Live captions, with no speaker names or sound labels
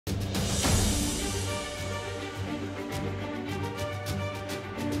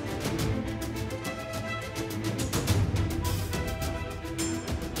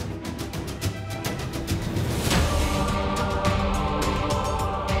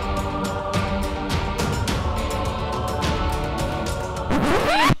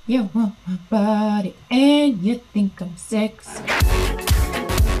You want my body and you think I'm sexy.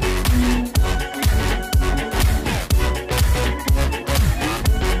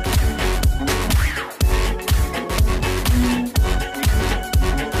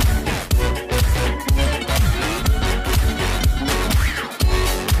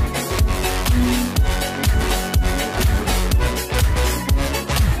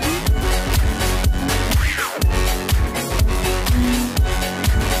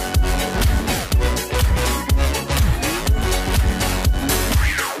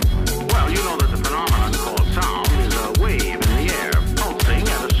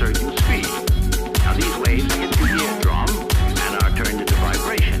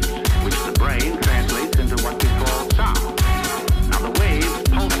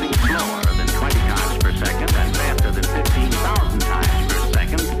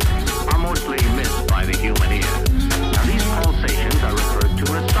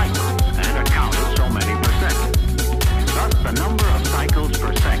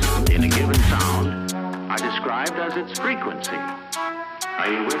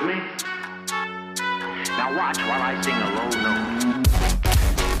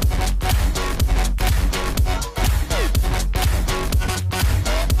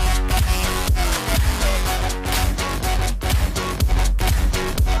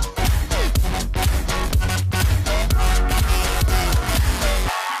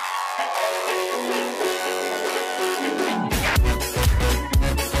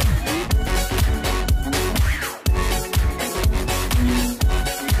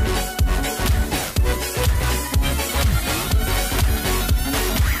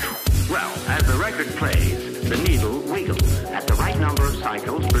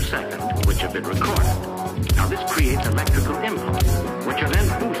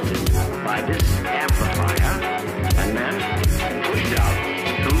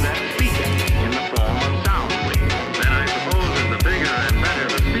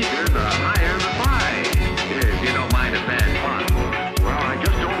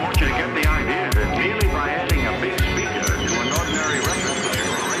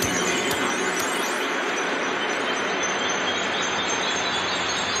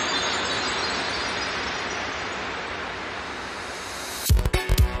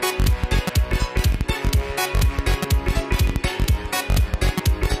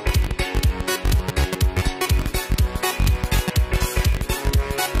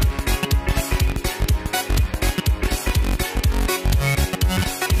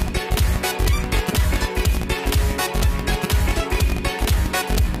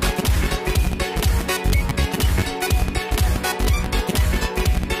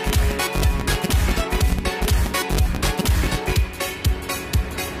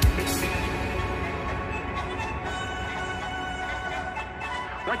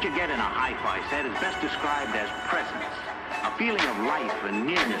 What you get in a hi-fi set is best described as presence, a feeling of life and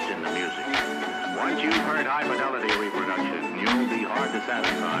nearness in the music. Once you've heard high-fidelity reproduction, you'll be hard to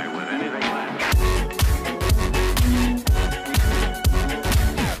satisfy with anything less.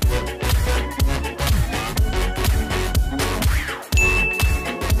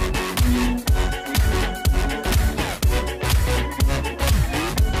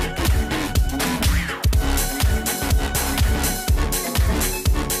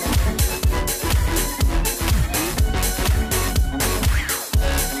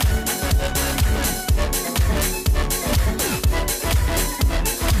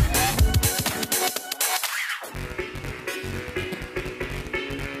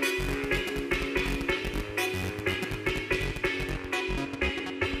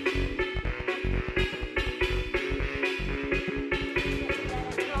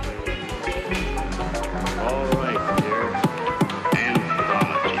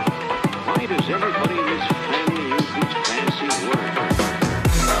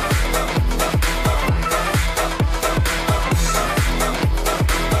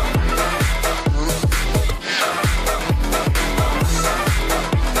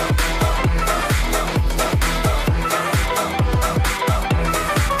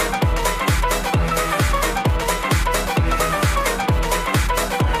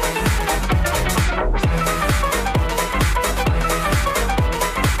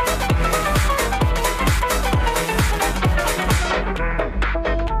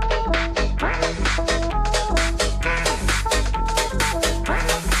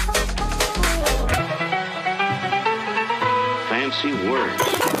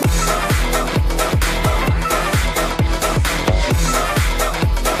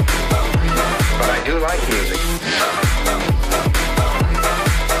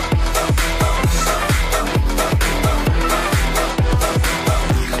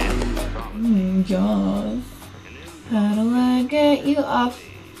 How do I get you off?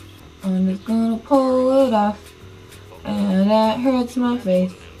 I'm just gonna pull it off. And that hurts my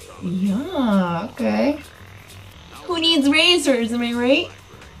face. Yeah, okay. Who needs razors, am I right?